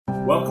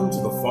Welcome to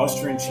the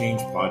Fostering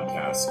Change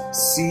Podcast,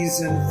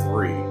 Season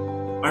 3.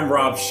 I'm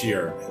Rob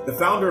Scheer, the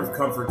founder of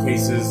Comfort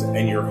Cases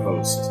and your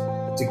host.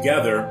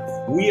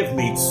 Together, we have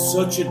made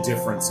such a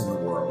difference in the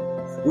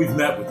world. We've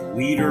met with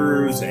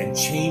leaders and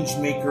change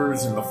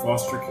makers in the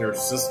foster care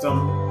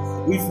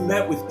system. We've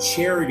met with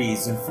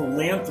charities and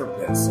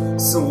philanthropists,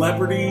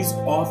 celebrities,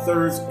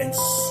 authors, and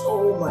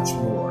so much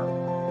more.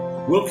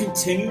 We'll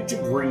continue to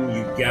bring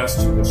you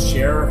guests who will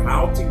share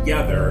how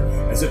together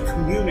as a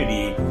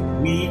community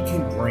we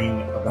can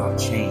bring about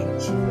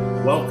change.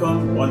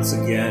 Welcome once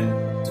again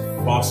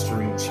to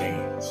Fostering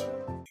Change.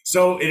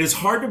 So it is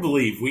hard to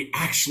believe we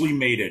actually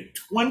made it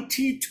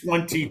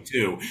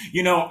 2022.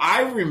 You know,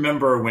 I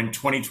remember when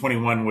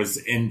 2021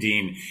 was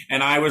ending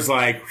and I was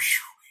like,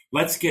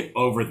 let's get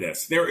over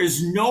this. There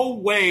is no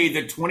way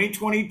that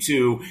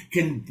 2022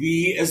 can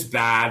be as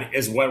bad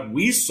as what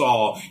we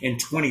saw in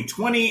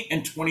 2020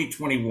 and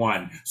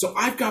 2021. So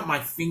I've got my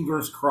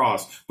fingers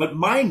crossed. But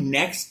my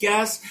next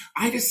guest,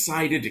 I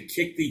decided to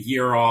kick the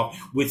year off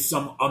with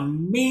some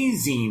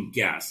amazing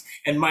guests.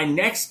 And my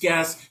next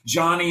guest,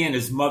 Johnny and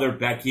his mother,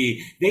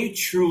 Becky, they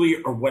truly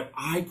are what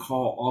I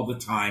call all the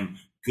time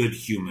good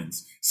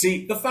humans.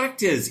 See, the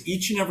fact is,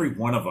 each and every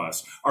one of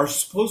us are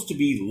supposed to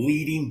be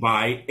leading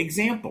by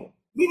example.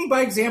 Leading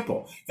by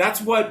example.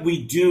 That's what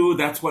we do.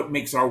 That's what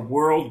makes our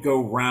world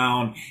go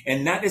round.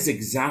 And that is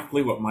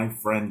exactly what my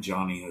friend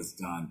Johnny has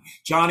done.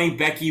 Johnny,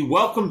 Becky,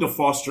 welcome to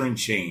Fostering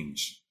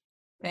Change.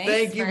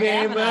 Thank you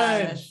very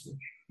much.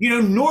 You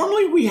know,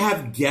 normally we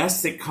have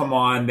guests that come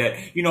on that,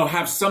 you know,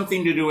 have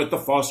something to do with the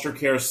foster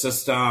care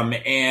system,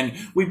 and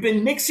we've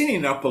been mixing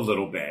it up a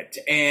little bit.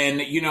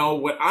 And, you know,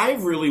 what I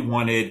really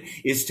wanted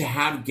is to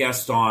have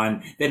guests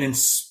on that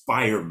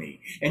inspire me.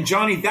 And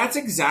Johnny, that's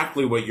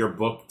exactly what your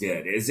book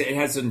did, is it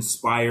has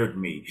inspired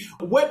me.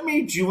 What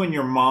made you and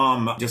your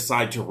mom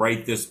decide to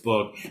write this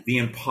book, The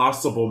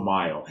Impossible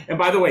Mile? And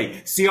by the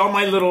way, see all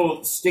my little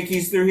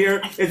stickies through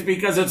here? It's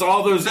because it's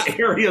all those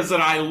areas that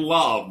I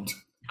loved.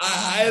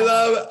 I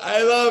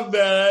love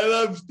that. I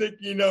love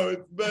sticky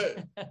notes. But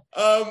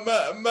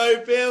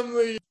my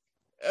family,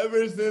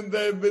 ever since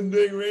I've been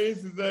doing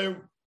races,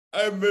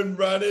 I've been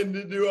brought in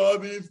to do all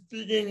these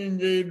speaking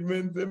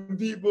engagements, and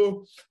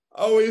people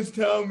always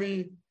tell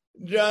me,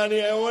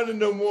 Johnny, I want to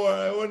know more.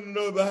 I want to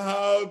know the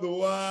how, the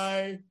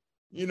why,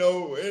 you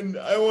know, and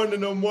I want to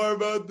know more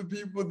about the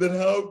people that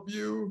help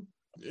you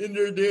in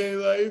your daily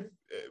life,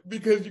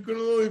 because you can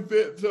only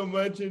fit so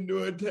much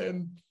into a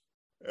 10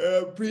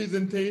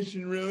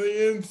 presentation,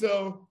 really. And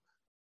so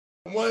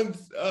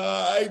once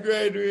I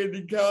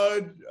graduated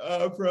college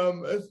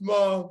from a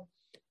small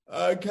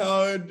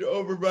college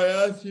over by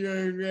us here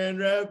in Grand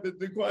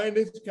Rapids,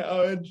 Aquinas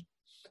College,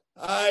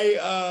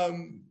 I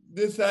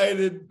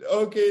decided,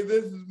 okay,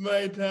 this is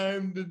my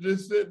time to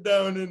just sit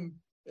down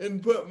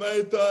and put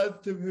my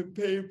thoughts to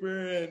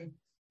paper.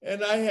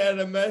 And I had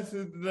a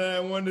message that I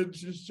wanted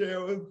to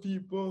share with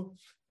people,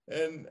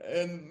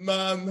 and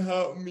Mom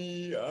helped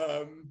me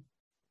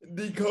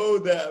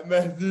decode that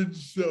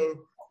message, so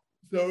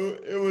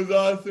it was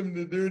awesome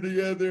to do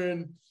together,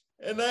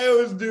 and I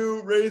always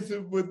do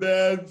races with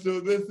Dad, so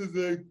this is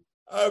an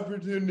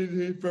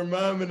opportunity for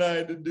Mom and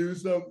I to do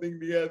something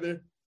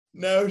together.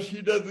 Now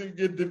she doesn't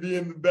get to be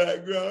in the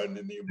background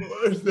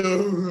anymore,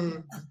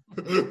 so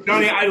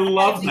Johnny, I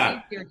love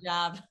that. Your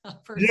job,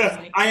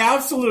 yeah, I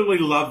absolutely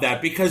love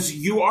that, because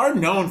you are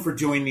known for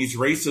doing these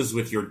races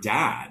with your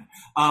dad.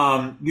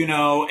 You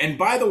know, and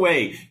by the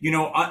way, you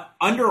know,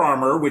 Under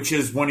Armour, which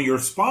is one of your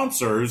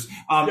sponsors,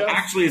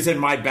 actually is in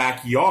my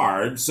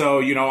backyard. So,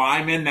 you know,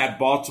 I'm in that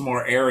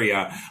Baltimore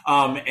area.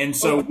 And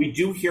so we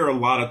do hear a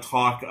lot of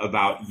talk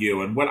about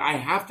you. And what I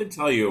have to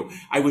tell you,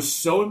 I was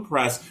so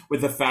impressed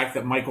with the fact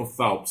that Michael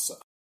Phelps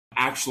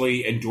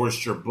actually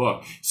endorsed your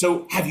book.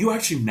 So have you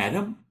actually met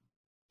him?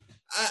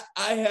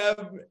 I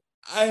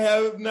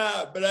have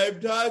not, but I've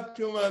talked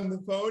to him on the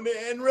phone,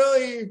 and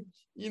really,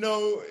 you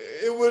know,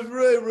 it was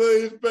really,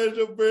 really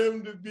special for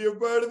him to be a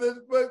part of this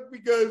book,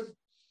 because,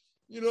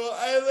 you know,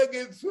 I look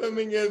at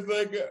swimming as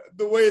like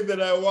the way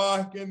that I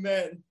walk, and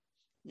that,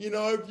 you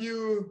know, if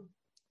you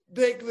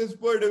take the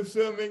sport of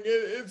swimming,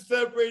 it's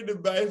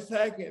separated by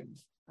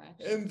seconds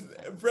and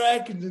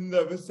fractions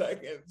of a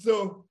second.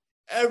 So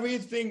every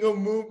single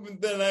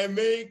movement that I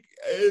make,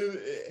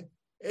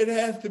 it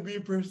has to be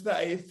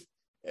precise.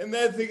 And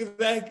that's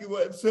exactly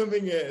what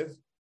swimming is.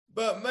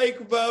 But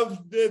Mike Phelps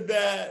did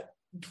that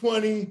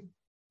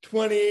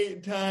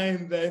 28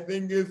 times, I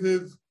think, is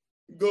his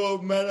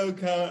gold medal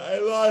count. I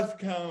lost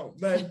count,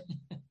 but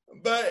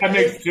that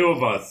makes two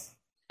of us.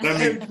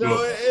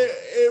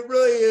 It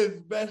really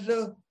is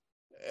special,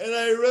 and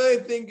I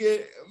really think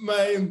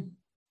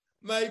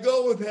my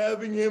goal with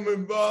having him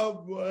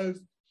involved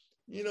was,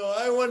 you know,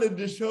 I wanted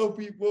to show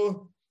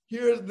people,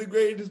 here's the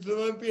greatest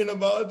Olympian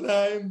of all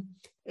time,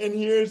 and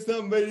here's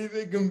somebody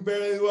that can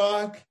barely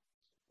walk.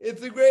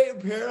 It's a great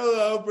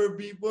parallel for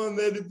people, and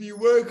that if you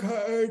work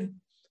hard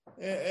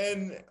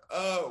and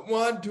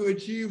want to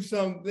achieve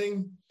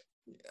something,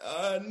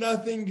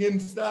 nothing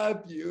can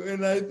stop you.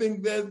 And I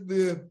think that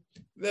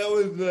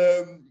was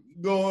the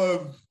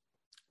goal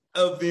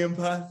of the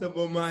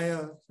impossible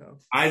mile. So.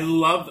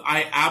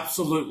 I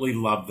absolutely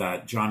love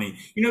that, Johnny.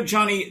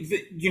 Johnny,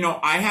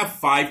 I have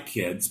 5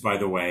 kids, by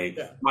the way.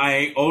 Yeah.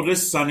 My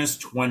oldest son is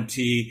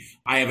 20.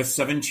 I have a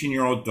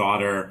 17-year-old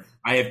daughter.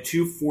 I have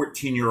 2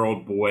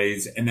 14-year-old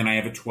boys, and then I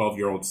have a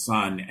 12-year-old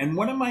son. And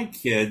one of my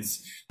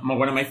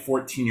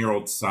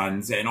 14-year-old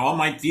sons,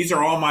 and these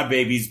are all my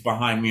babies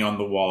behind me on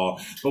the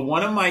wall. But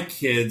one of my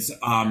kids,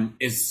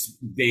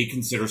 they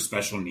consider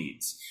special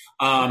needs.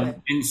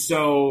 And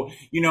so,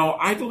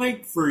 I'd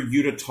like for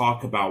you to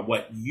talk about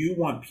what you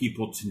want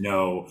people to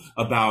know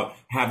about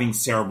having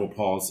cerebral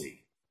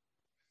palsy.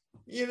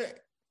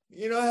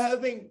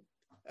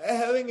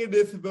 Having a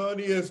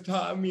disability has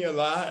taught me a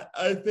lot.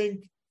 I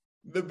think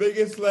the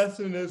biggest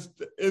lesson is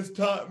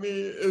taught me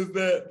is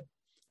that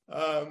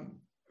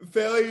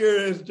failure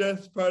is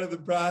just part of the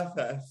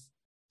process.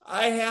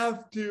 I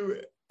have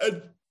to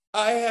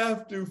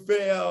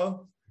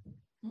fail.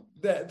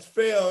 That's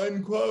fail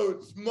in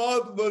quotes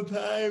multiple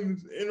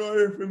times in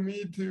order for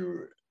me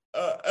to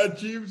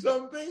achieve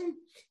something.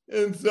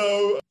 And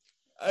so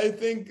I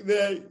think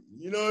that,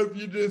 if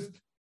you just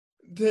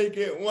take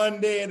it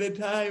one day at a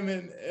time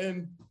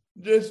and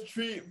just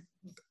treat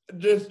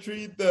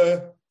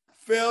the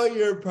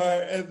failure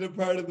part as a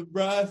part of the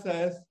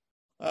process,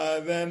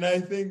 then I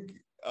think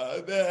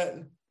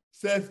that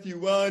sets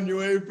you well on your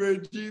way for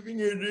achieving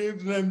your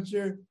dreams.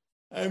 And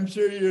I'm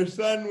sure your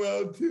son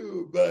will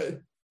too,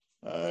 but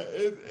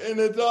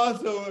it's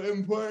also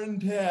important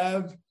to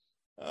have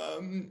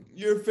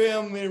your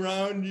family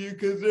around you,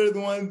 because they're the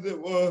ones that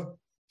will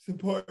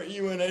support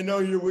you. And I know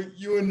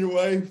you and your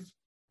wife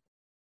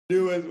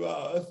do as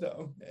well.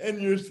 So, and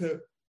his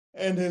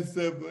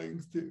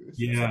siblings too. So.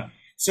 Yeah.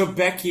 So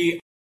Becky,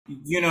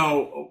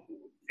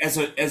 as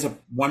a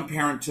one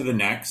parent to the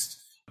next,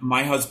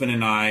 my husband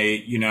and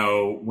I,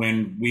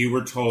 when we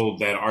were told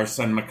that our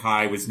son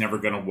Makai was never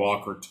going to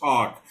walk or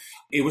talk,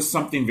 it was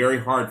something very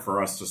hard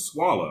for us to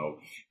swallow.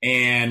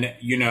 And,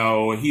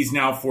 he's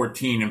now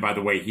 14. And by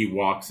the way, he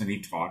walks and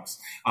he talks,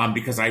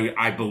 because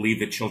I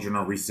believe that children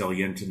are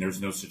resilient and there's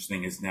no such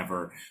thing as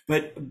never.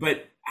 But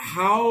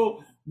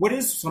what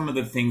is some of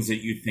the things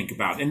that you think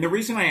about? And the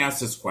reason I ask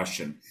this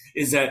question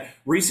is that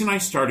recently I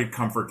started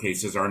Comfort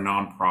Cases, our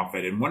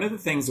nonprofit. And one of the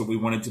things that we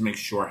wanted to make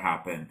sure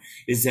happened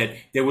is that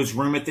there was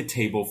room at the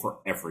table for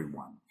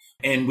everyone.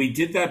 And we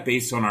did that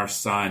based on our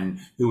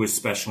son who has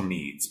special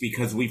needs,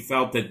 because we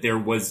felt that there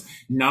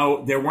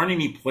weren't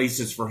any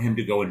places for him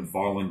to go and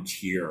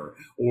volunteer,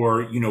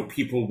 or,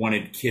 people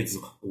wanted kids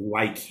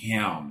like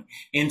him.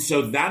 And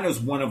so that is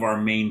one of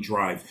our main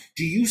drives.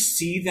 Do you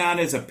see that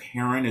as a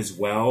parent as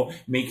well,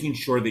 making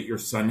sure that your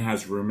son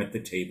has room at the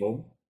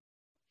table?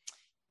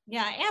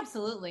 Yeah,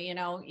 absolutely.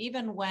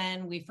 Even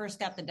when we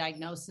first got the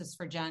diagnosis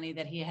for Johnny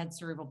that he had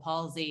cerebral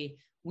palsy,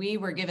 we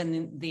were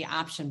given the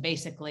option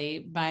basically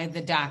by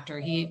the doctor.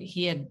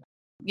 He had,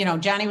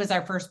 Johnny was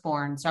our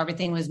firstborn, so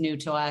everything was new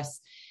to us.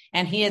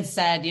 And he had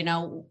said,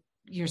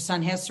 your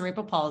son has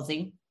cerebral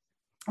palsy.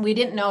 We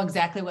didn't know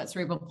exactly what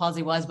cerebral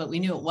palsy was, but we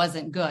knew it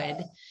wasn't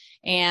good.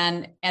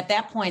 And at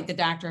that point, the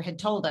doctor had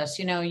told us,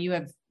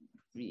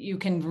 you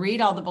can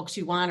read all the books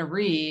you want to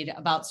read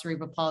about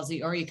cerebral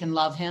palsy, or you can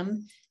love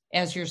him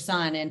as your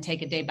son and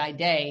take it day by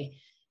day.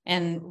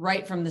 And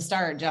right from the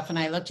start, Jeff and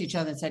I looked at each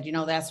other and said,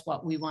 that's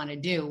what we want to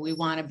do. We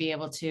want to be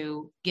able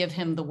to give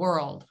him the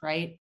world,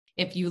 right?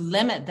 If you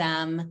limit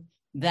them,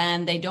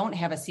 then they don't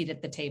have a seat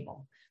at the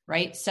table,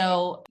 right?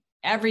 So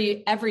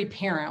every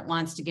parent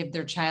wants to give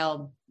their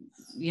child,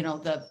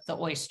 the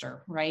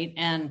oyster, right?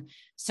 And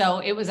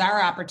so it was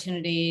our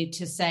opportunity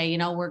to say,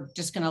 we're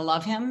just going to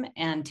love him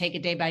and take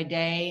it day by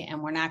day.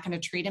 And we're not going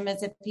to treat him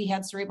as if he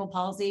had cerebral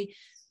palsy.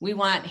 We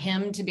want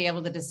him to be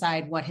able to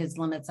decide what his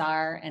limits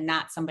are, and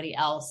not somebody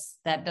else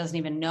that doesn't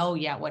even know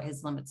yet what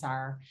his limits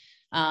are,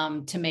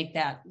 to make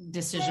that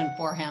decision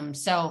for him.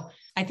 So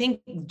I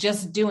think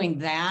just doing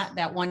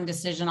that one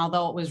decision,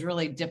 although it was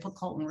really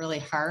difficult and really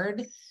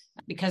hard,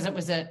 because I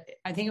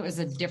think it was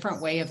a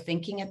different way of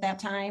thinking at that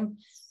time,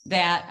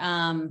 that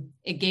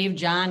it gave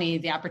Johnny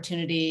the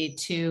opportunity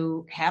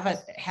to have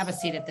a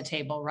seat at the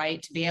table,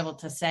 right? To be able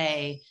to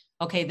say,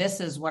 okay, this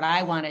is what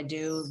I want to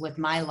do with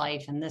my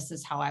life, and this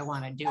is how I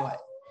want to do it.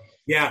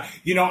 Yeah.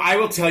 I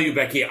will tell you,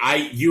 Becky,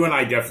 you and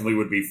I definitely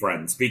would be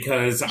friends,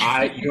 because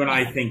you and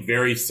I think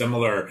very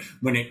similar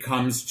when it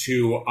comes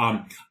to,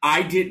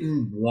 I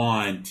didn't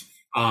want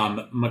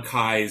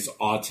Makai's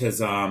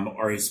autism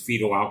or his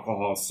fetal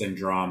alcohol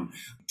syndrome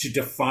to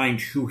define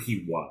who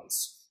he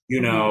was.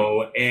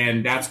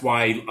 And that's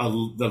why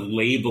the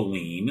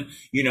labeling,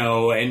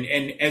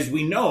 and as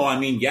we know,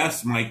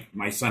 yes,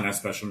 my son has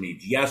special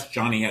needs. Yes,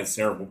 Johnny has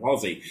cerebral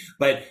palsy,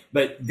 but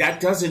that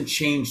doesn't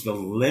change the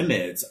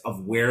limits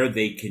of where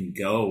they can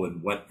go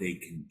and what they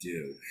can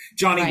do.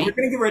 Johnny, right. We're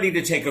going to get ready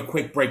to take a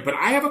quick break, but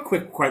I have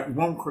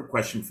one quick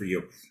question for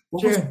you.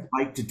 What was it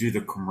like to do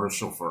the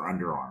commercial for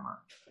Under Armour?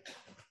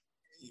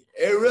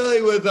 It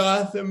really was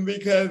awesome,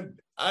 because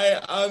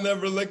I'll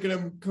never look at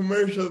a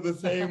commercial the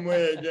same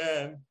way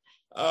again.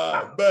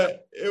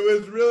 But it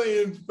was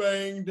really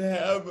inspiring to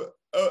have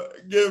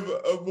give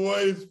a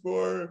voice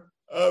for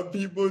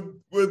people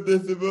with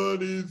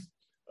disabilities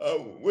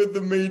with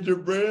a major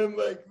brand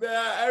like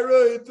that. I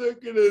really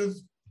took it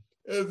as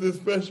a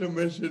special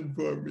mission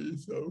for me.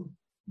 So.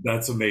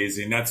 That's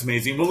amazing. That's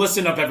amazing. Well,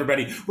 listen up,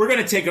 everybody. We're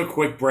going to take a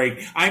quick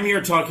break. I'm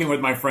here talking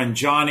with my friend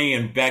Johnny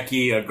and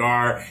Becky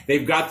Agar.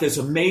 They've got this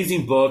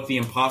amazing book, The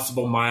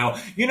Impossible Mile.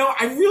 You know,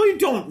 I really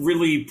don't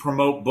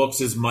promote books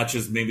as much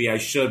as maybe I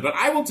should, but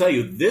I will tell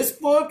you, this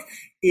book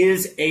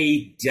is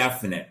a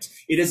definite.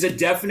 It is a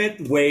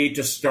definite way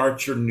to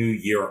start your new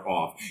year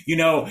off. You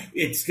know,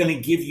 it's going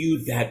to give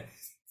you that.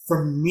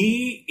 For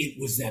me,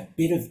 it was that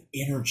bit of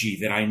energy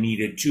that I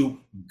needed to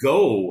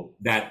go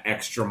that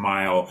extra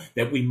mile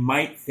that we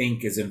might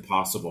think is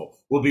impossible.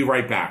 We'll be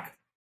right back.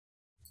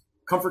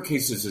 Comfort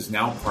Cases is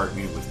now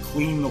partnering with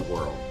Clean the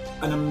World,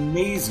 an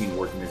amazing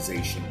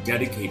organization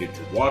dedicated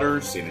to water,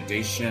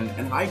 sanitation,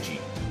 and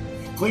hygiene.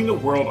 Clean the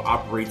World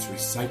operates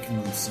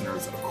recycling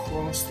centers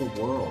across the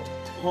world: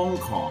 Hong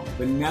Kong,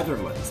 the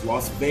Netherlands,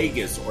 Las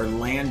Vegas,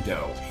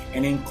 Orlando,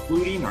 and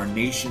including our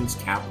nation's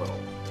capital.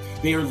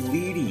 They are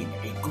leading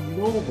a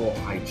global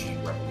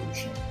hygiene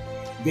revolution.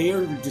 They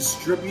are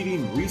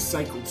distributing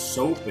recycled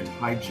soap and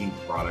hygiene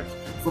products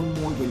from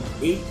more than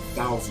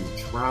 8,000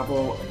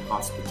 travel and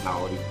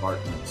hospitality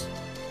partners.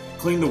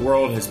 Clean the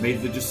World has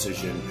made the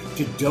decision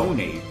to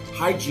donate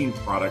hygiene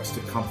products to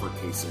Comfort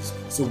Cases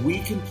so we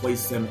can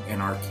place them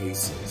in our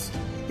cases.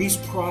 These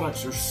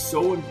products are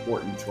so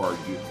important to our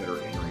youth that are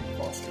entering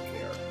foster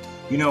care.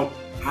 You know,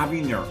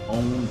 having their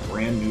own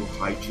brand new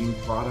hygiene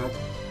product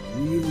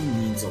really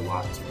means a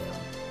lot to them.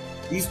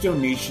 These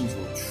donations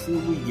will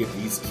truly give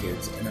these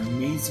kids an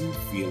amazing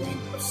feeling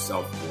of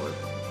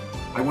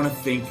self-worth. I want to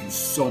thank you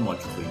so much,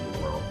 Clean the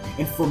World.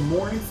 And for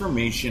more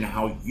information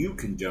how you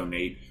can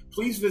donate,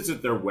 please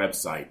visit their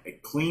website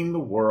at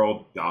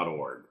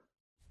cleantheworld.org.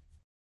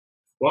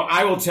 Well,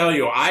 I will tell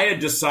you, I had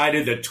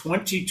decided that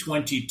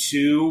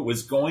 2022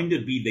 was going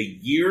to be the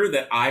year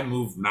that I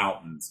moved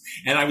mountains.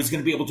 And I was going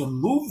to be able to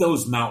move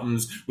those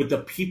mountains with the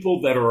people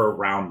that are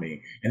around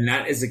me. And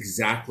that is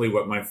exactly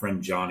what my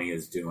friend Johnny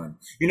is doing.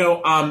 You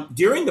know,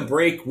 during the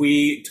break,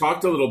 we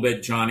talked a little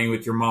bit, Johnny,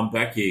 with your mom,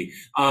 Becky.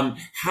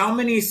 How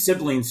many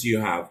siblings do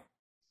you have?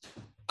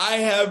 I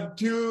have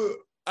two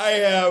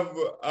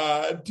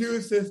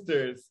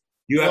sisters.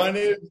 One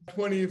is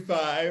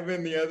 25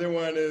 and the other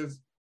one is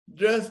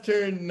just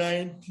turned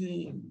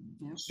 19.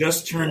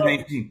 Just turned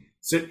 19.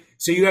 So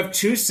you have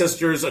two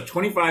sisters, a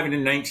 25 and a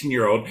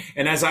 19-year-old.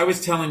 And as I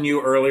was telling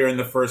you earlier in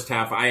the first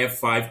half, I have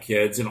 5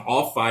 kids, and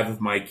all 5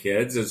 of my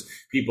kids, as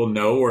people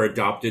know, were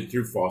adopted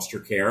through foster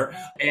care.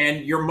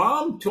 And your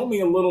mom told me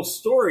a little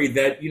story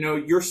that, you know,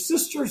 your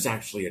sister's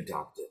actually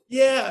adopted.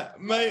 Yeah,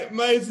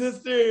 my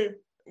sister,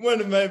 one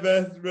of my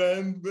best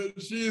friends,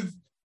 but she's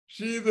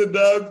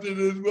adopted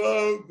as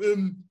well.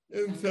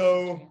 And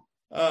so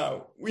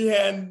we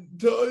hadn't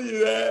told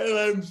you that, and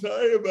I'm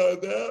sorry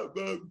about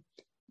that,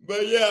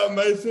 but yeah,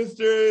 my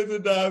sister is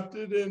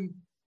adopted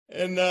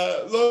and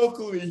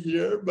locally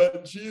here,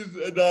 but she's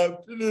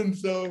adopted, and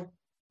so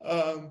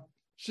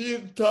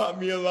she's taught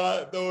me a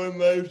lot though in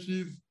life.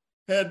 She's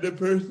had to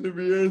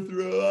persevere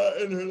through a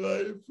lot in her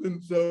life,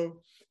 and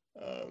so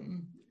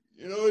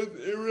you know,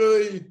 it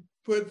really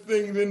puts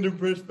things into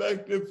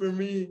perspective for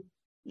me.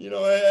 You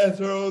know, as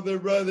her older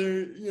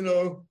brother, you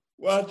know,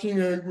 watching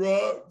her grow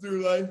up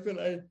through life, and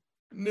I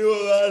knew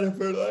a lot of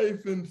her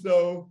life, and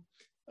so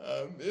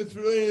it's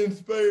really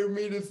inspired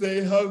me to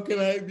say, how can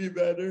I be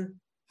better?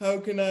 How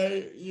can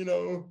I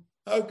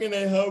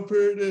help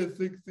her to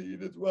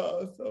succeed as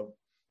well? So.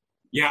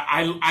 Yeah,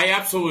 I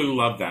absolutely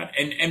love that.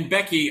 And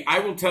Becky, I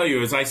will tell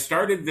you, as I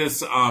started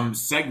this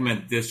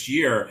segment this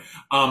year,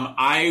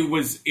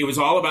 it was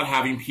all about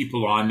having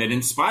people on that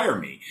inspire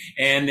me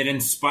and that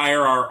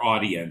inspire our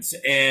audience.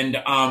 And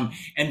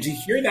to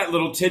hear that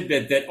little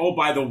tidbit that, oh,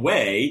 by the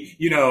way,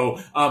 you know,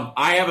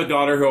 I have a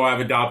daughter who I've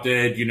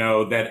adopted, you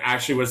know, that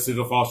actually was through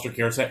the foster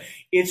care site.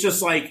 It's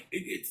just like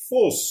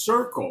full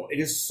circle.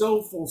 It is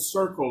so full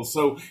circle.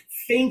 So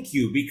thank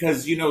you,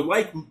 because, you know,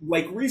 like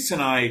Reese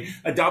and I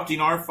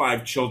adopting our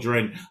 5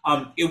 children,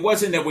 it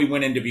wasn't that we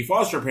went in to be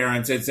foster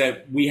parents. It's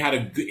that we had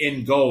an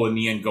end goal, and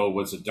the end goal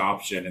was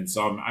adoption. And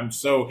so I'm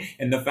so,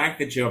 and the fact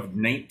that you have a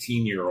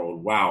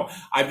 19-year-old, wow.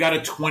 I've got a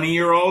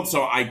 20-year-old,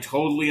 so I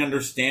totally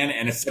understand,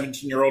 and a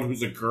 17-year-old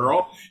who's a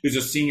girl, who's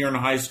a senior in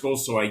high school,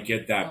 so I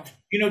get that.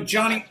 You know,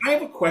 Johnny, I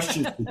have a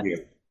question for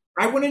you.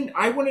 I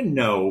want to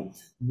know,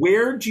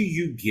 where do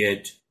you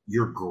get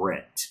your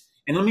grit?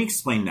 And let me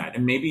explain that.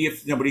 And maybe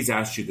if nobody's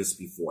asked you this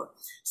before.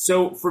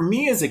 So for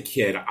me as a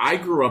kid, I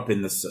grew up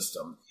in the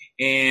system,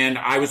 and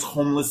I was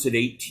homeless at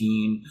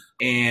 18.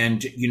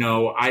 And, you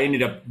know, I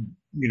ended up,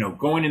 you know,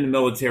 going in the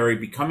military,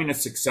 becoming a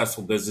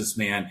successful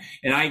businessman.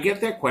 And I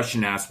get that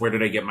question asked, where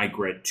did I get my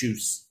grit to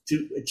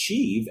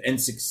achieve and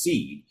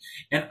succeed?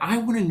 And I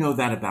want to know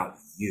that about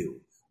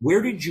you.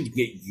 Where did you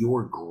get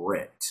your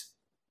grit?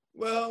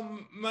 Well,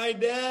 my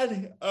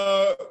dad,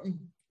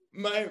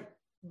 my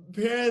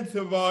parents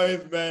have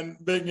always been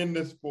big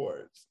into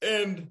sports,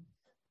 and,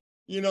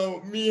 you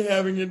know, me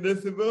having a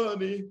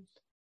disability,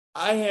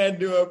 I had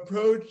to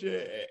approach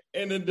it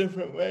in a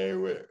different way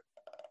with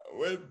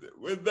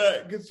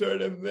that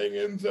sort of thing.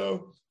 And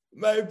so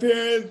my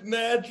parents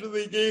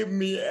naturally gave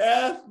me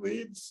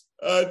athletes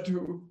as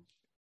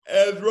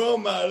role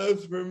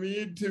models for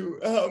me to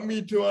help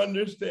me to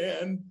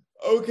understand,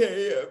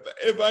 okay,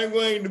 if I'm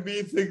going to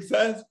be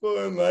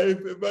successful in life,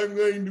 if I'm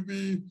going to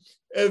be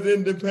as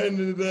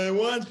independent as I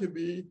want to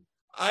be,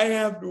 I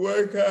have to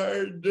work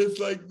hard just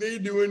like they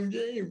do in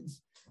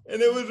games.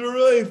 And it was a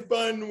really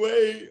fun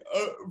way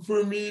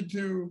for me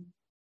to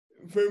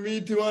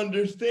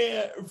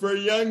understand, for a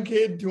young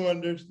kid to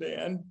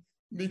understand,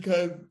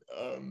 because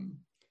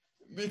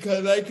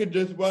I could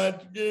just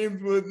watch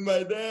games with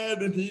my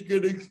dad and he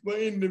could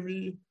explain to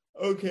me,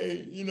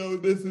 okay,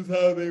 this is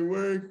how they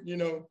work,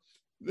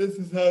 this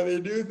is how they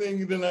do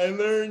things. And I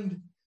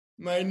learned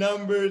my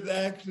numbers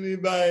actually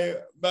by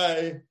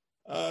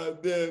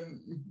the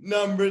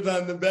numbers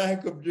on the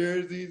back of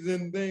jerseys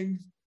and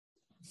things.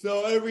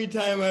 So every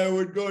time I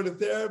would go to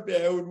therapy,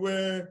 I would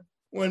wear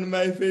one of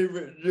my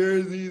favorite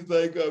jerseys,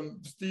 like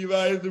Steve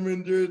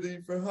Yzerman jersey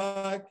for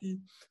hockey,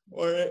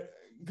 or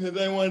because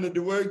I wanted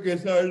to work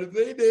as hard as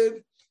they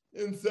did.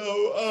 And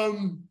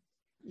so,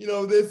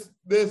 this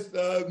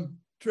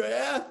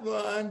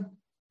triathlon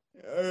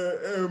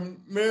or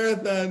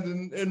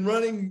marathons and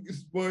running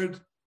sports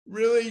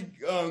really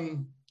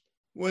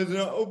was an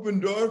open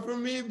door for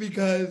me,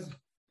 because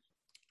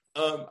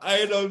I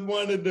had always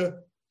wanted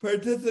to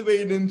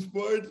participate in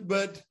sports,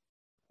 but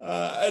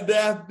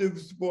adaptive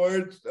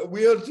sports,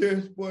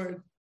 wheelchair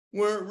sports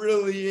weren't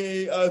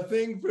really a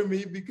thing for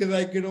me because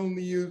I could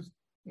only use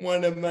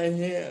one of my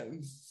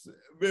hands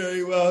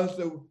very well.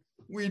 So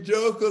we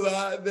joke a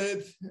lot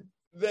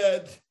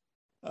that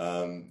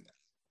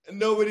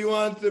nobody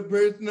wants a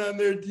person on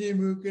their team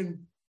who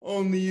can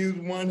only use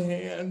one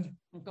hand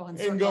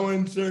and go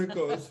in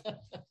circles.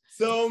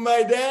 So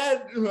my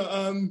dad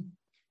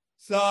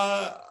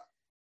saw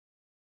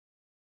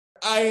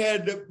I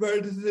had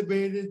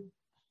participated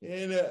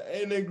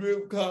in a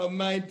group called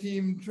My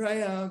Team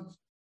Triumph,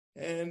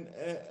 and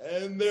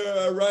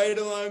they're a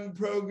ride-along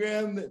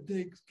program that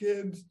takes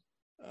kids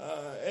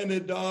and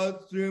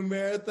adults through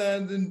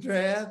marathons and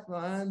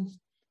triathlons.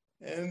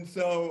 And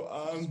so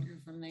just grew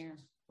from there.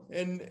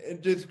 And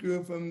it just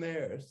grew from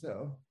there.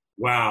 So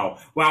Wow.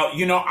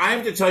 I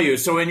have to tell you,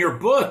 so in your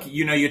book,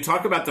 you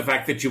talk about the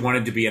fact that you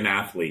wanted to be an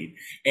athlete,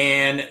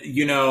 and,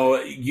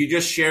 you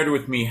just shared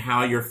with me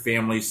how your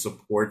family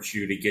supports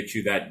you to get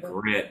you that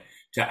grit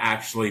to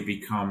actually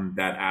become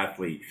that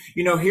athlete.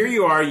 Here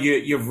you are,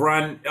 you've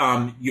run,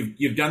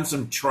 you've done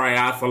some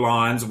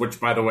triathlons, which,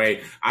 by the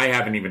way, I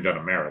haven't even done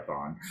a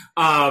marathon.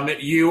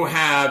 You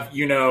have,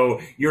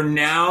 you're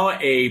now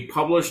a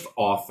published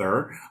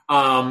author.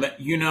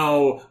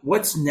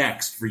 What's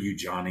next for you,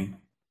 Johnny?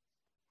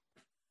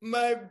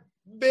 My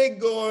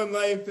big goal in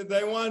life is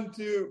I want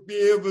to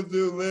be able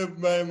to live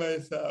by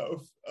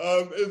myself.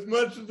 As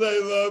much as I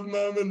love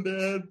mom and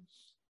dad,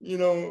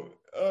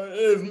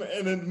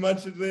 and as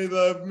much as they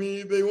love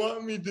me, they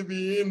want me to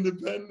be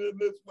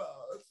independent as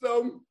well.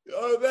 So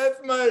that's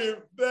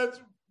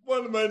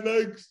one of my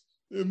next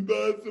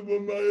impossible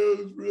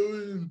miles,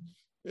 really,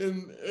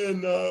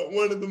 and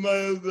one of the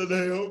miles that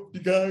I hope to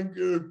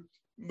conquer.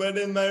 But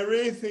in my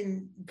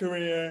racing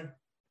career,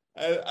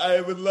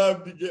 I would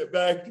love to get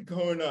back to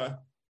Kona.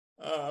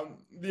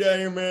 The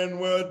Ironman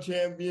World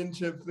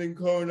Championships in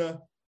Kona.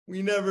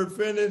 We never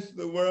finished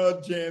the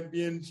World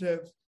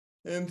Championships.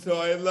 And so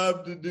I'd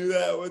love to do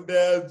that with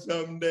Dad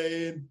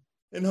someday.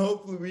 And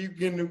hopefully we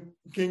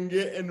can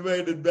get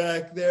invited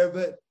back there.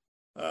 But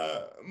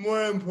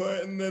more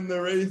important than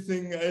the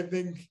racing, I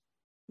think,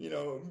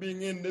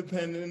 being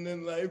independent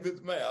in life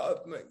is my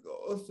ultimate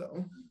goal.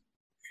 So.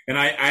 And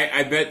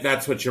I bet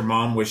that's what your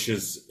mom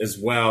wishes as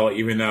well,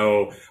 even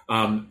though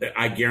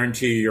I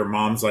guarantee you your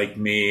mom's like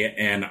me,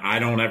 and I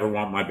don't ever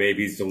want my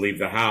babies to leave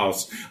the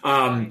house.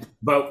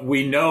 But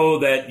we know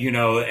that,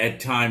 at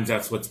times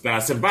that's what's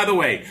best. And by the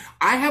way,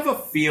 I have a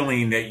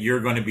feeling that you're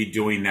going to be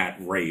doing that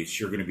race.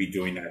 You're going to be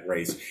doing that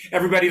race.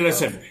 Everybody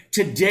listen,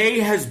 today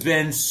has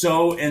been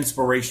so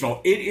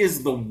inspirational. It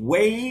is the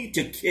way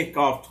to kick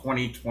off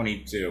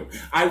 2022.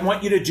 I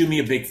want you to do me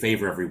a big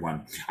favor,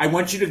 everyone. I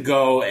want you to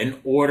go and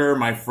order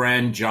my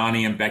friend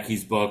Johnny and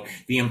Becky's book,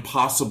 The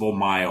Impossible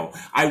Mile.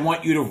 I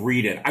want you to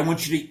read it. I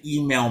want you to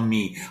email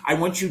me. I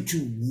want you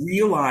to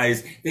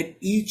realize that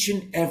each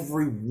and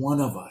every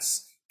one of us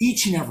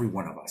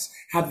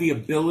have the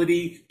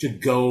ability to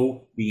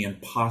go the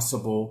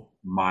impossible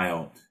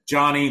mile.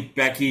 Johnny,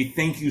 Becky,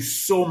 thank you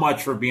so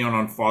much for being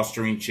on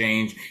Fostering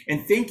Change,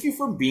 and thank you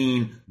for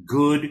being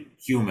good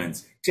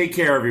humans. Take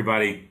care,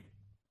 everybody.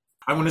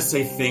 I want to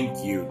say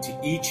thank you to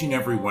each and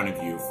every one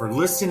of you for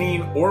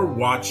listening or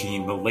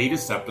watching the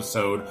latest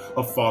episode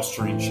of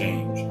Fostering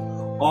Change.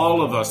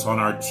 All of us on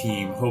our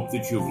team hope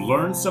that you've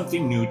learned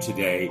something new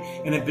today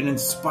and have been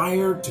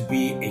inspired to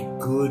be a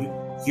good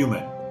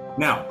human.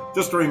 Now,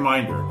 just a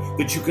reminder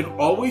that you can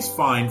always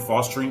find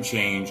Fostering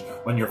Change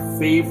on your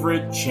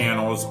favorite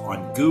channels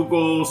on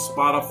Google,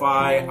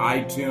 Spotify,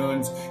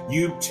 iTunes,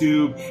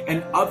 YouTube,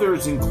 and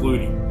others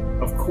including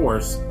of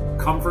course,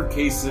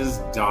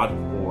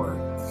 comfortcases.org.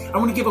 I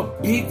want to give a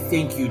big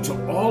thank you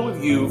to all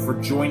of you for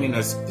joining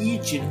us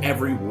each and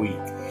every week.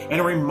 And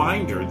a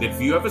reminder that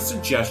if you have a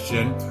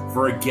suggestion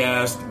for a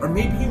guest, or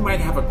maybe you might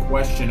have a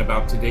question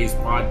about today's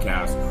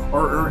podcast,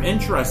 or are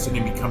interested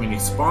in becoming a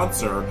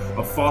sponsor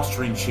of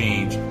Fostering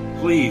Change,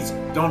 please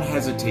don't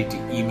hesitate to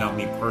email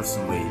me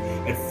personally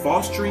at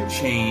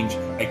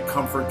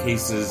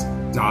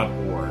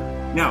fosteringchange@comfortcases.org.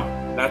 Now,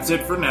 that's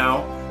it for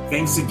now.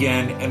 Thanks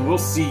again, and we'll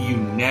see you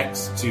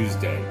next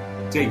Tuesday.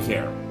 Take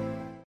care.